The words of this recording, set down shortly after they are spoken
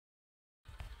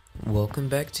Welcome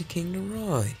back to Kingdom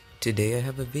Roy. Today I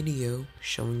have a video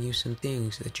showing you some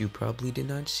things that you probably did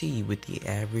not see with the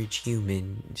average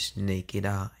human's naked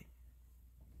eye.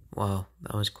 Wow,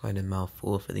 that was quite a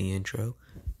mouthful for the intro.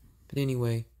 But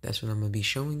anyway, that's what I'm going to be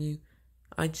showing you.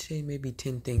 I'd say maybe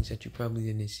 10 things that you probably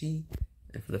didn't see.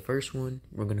 And for the first one,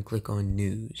 we're going to click on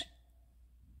news.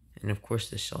 And of course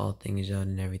the Saw thing is out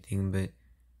and everything, but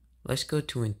let's go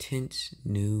to intense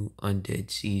new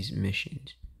Undead Seas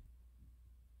missions.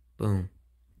 Boom.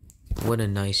 What a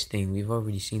nice thing. We've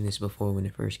already seen this before when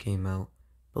it first came out.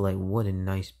 But like, what a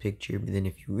nice picture. But then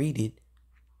if you read it,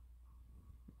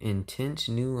 intense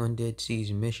new Undead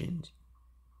Seas missions.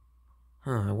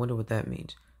 I wonder what that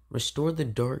means. Restore the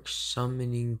dark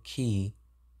summoning key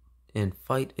and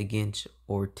fight against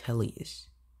Ortelius.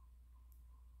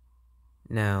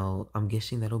 Now, I'm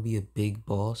guessing that'll be a big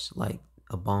boss like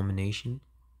Abomination.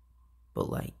 But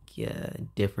like, yeah,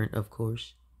 different of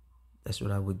course. That's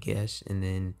what I would guess. And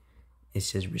then it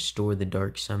says restore the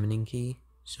dark summoning key.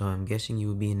 So I'm guessing you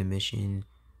would be in a mission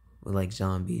with like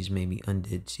zombies, maybe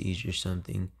Undead Seas or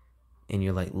something. And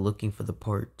you're like looking for the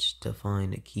parts to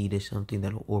find a key to something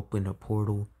that'll open a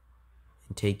portal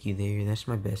and take you there. That's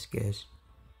my best guess.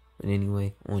 But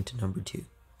anyway, on to number 2.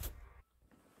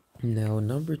 Now,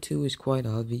 number 2 is quite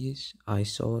obvious. I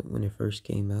saw it when it first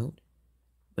came out.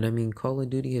 But I mean, Call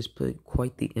of Duty has put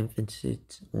quite the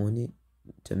emphasis on it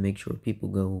to make sure people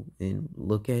go and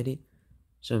look at it.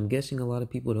 So I'm guessing a lot of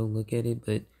people don't look at it,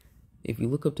 but if you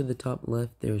look up to the top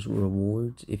left, there's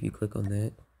rewards. If you click on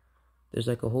that, there's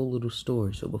like a whole little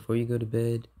store. So before you go to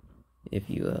bed,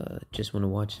 if you just want to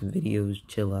watch some videos,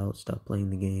 chill out, stop playing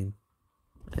the game.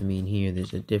 I mean, here,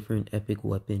 there's a different epic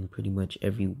weapon pretty much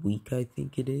every week, I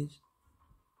think it is.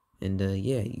 And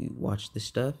yeah, you watch the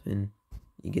stuff and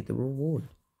you get the reward.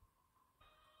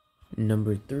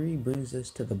 Number 3 brings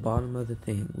us to the bottom of the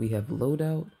thing. We have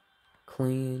loadout,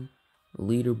 clan,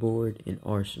 leaderboard, and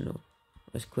arsenal.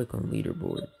 Let's click on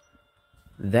leaderboard.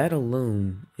 That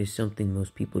alone is something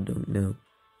most people don't know,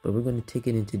 but we're going to take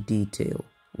it into detail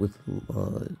with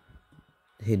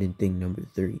hidden thing number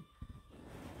 3.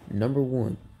 Number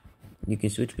 1, you can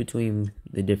switch between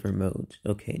the different modes.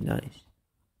 Okay, nice.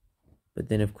 But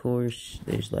then of course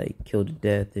there's like kill to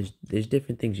death. There's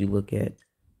different things you look at.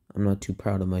 I'm not too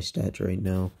proud of my stats right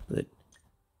now, but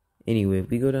anyway, if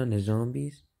we go down to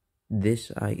zombies,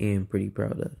 this I am pretty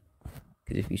proud of.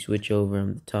 Because if you switch over,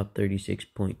 I'm the top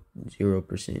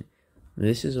 36.0%.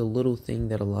 This is a little thing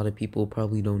that a lot of people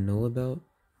probably don't know about.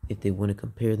 If they want to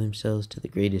compare themselves to the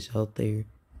greatest out there,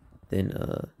 then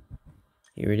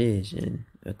here it is. And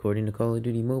according to Call of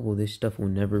Duty Mobile, this stuff will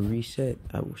never reset.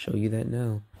 I will show you that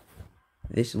now.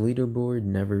 This leaderboard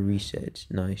never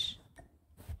resets. Nice.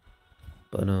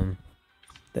 But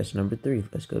that's number 3.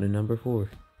 Let's go to number 4.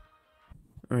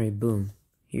 Alright, boom.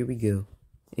 Here we go.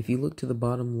 If you look to the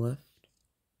bottom left,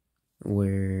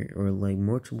 or like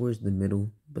more towards the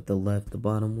middle, but the left, the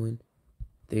bottom one,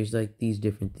 there's like these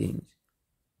different things.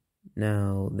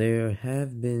 Now, there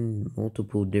have been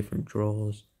multiple different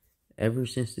draws. Ever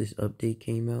since this update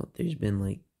came out, there's been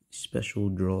like special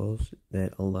draws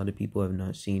that a lot of people have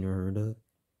not seen or heard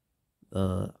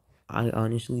of. I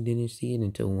honestly didn't see it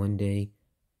until one day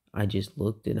I just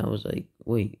looked and I was like,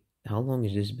 wait, how long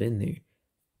has this been there?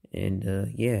 And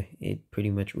yeah, it pretty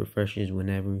much refreshes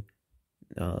whenever.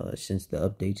 Since the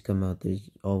updates come out, there's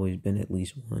always been at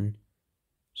least one.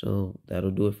 So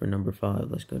that'll do it for number 5.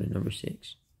 Let's go to number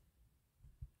 6.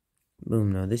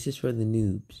 Boom. Now this is for the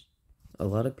noobs. A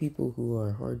lot of people who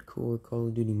are hardcore Call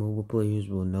of Duty mobile players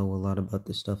will know a lot about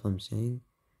the stuff I'm saying.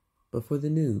 But for the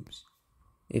noobs,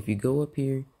 if you go up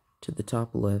here to the top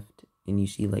left and you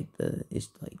see like it's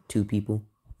like 2 people.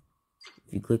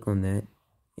 If you click on that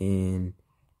and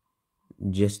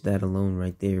just that alone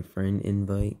right there, friend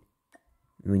invite.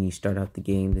 When you start out the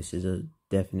game, this is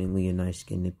definitely a nice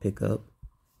skin to pick up.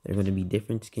 There are going to be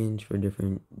different skins for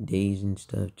different days and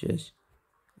stuff. Just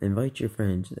invite your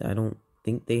friends. I don't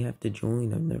think they have to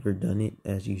join. I've never done it,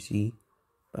 as you see.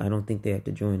 But I don't think they have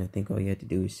to join. I think all you have to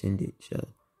do is send it. So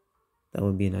that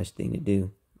would be a nice thing to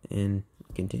do. And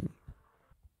continue.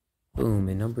 Boom.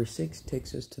 And number 6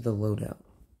 takes us to the loadout.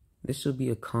 This will be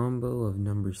a combo of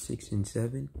number 6 and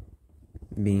 7.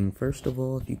 Being, first of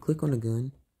all, if you click on a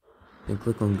gun, then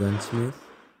click on Gunsmith,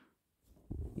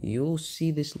 you'll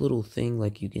see this little thing,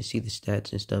 like you can see the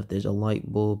stats and stuff. There's a light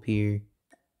bulb here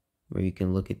where you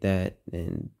can look at that,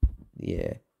 and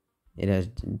yeah, it has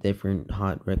different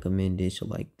hot recommended, so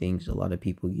like things a lot of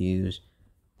people use.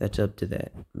 That's up to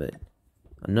that. But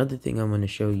another thing I'm going to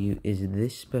show you is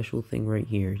this special thing right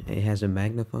here. It has a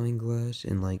magnifying glass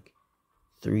and like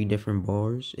 3 different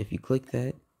bars. If you click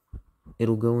that,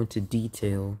 it'll go into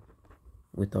detail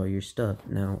with all your stuff.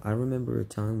 Now, I remember a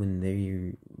time when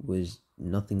there was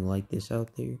nothing like this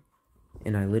out there,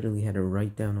 and I literally had to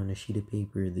write down on a sheet of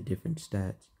paper the different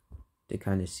stats to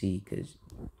kind of see, because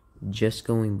just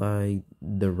going by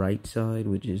the right side,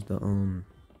 which is the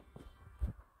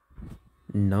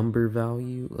number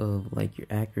value of like your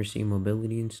accuracy,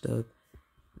 mobility, and stuff,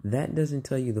 that doesn't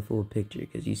tell you the full picture,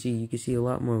 because you can see a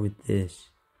lot more with this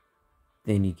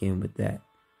than you can with that.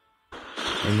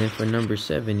 And then for number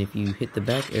 7, if you hit the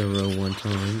back arrow one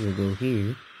time, you'll go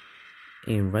here,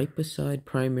 and right beside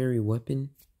primary weapon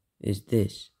is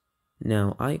this.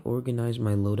 Now, I organize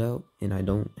my loadout, and I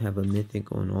don't have a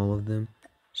mythic on all of them.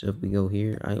 So if we go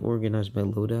here, I organize my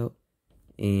loadout,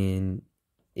 and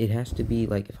it has to be,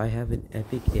 like, if I have an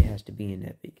epic, it has to be an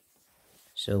epic.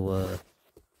 So,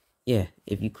 yeah,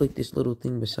 if you click this little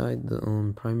thing beside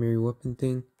the primary weapon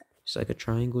thing, it's like a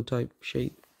triangle type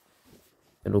shape.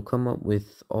 It'll come up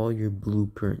with all your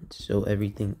blueprints, so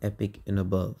everything epic and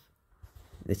above.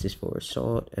 This is for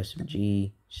assault,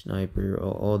 SMG, sniper,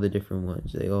 all the different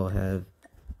ones. They all have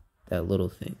that little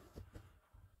thing.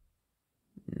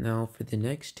 Now for the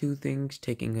next 2 things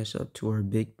taking us up to our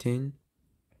big 10,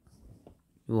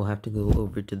 we'll have to go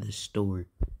over to the store.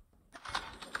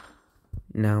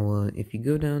 Now, if you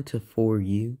go down to For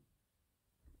You,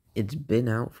 it's been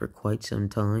out for quite some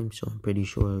time, so I'm pretty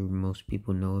sure most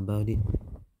people know about it.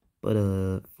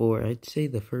 But for, I'd say,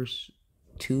 the first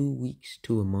 2 weeks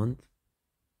to a month,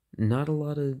 not a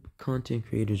lot of content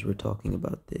creators were talking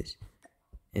about this.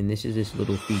 And this is this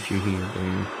little feature here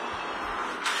where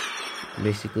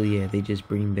basically, yeah, they just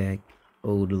bring back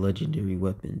old legendary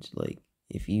weapons. Like,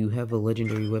 if you have a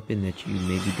legendary weapon that you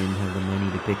maybe didn't have the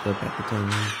money to pick up at the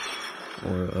time,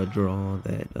 or a draw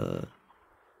that,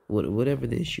 whatever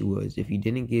the issue was, if you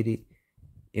didn't get it,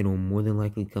 it'll more than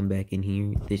likely come back in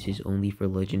here. This is only for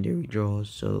legendary draws,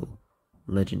 so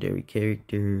legendary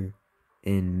character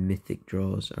and mythic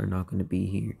draws are not going to be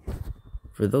here.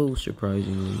 For those,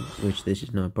 surprisingly, which this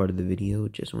is not part of the video,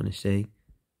 just want to say,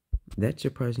 that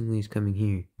surprisingly is coming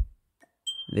here.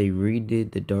 They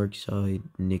redid the Dark Side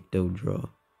Nikto draw.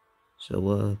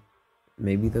 So,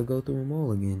 maybe they'll go through them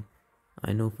all again.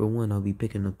 I know for one, I'll be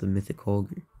picking up the Mythic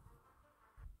Holger.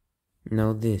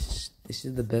 Now this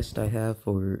is the best I have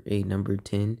for a number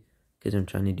 10, because I'm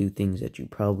trying to do things that you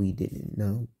probably didn't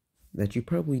know. That you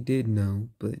probably did know,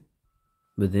 but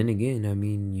then again, I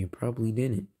mean, you probably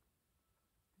didn't.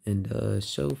 And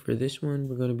so for this one,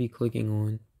 we're going to be clicking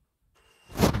on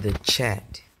the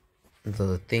chat.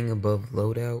 The thing above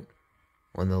loadout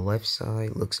on the left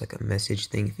side looks like a message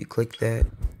thing. If you click that,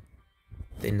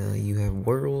 then you have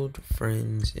world,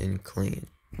 friends, and clan.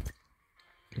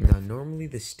 Now, normally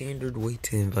the standard way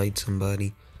to invite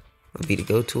somebody would be to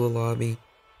go to a lobby,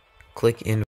 click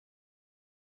invite.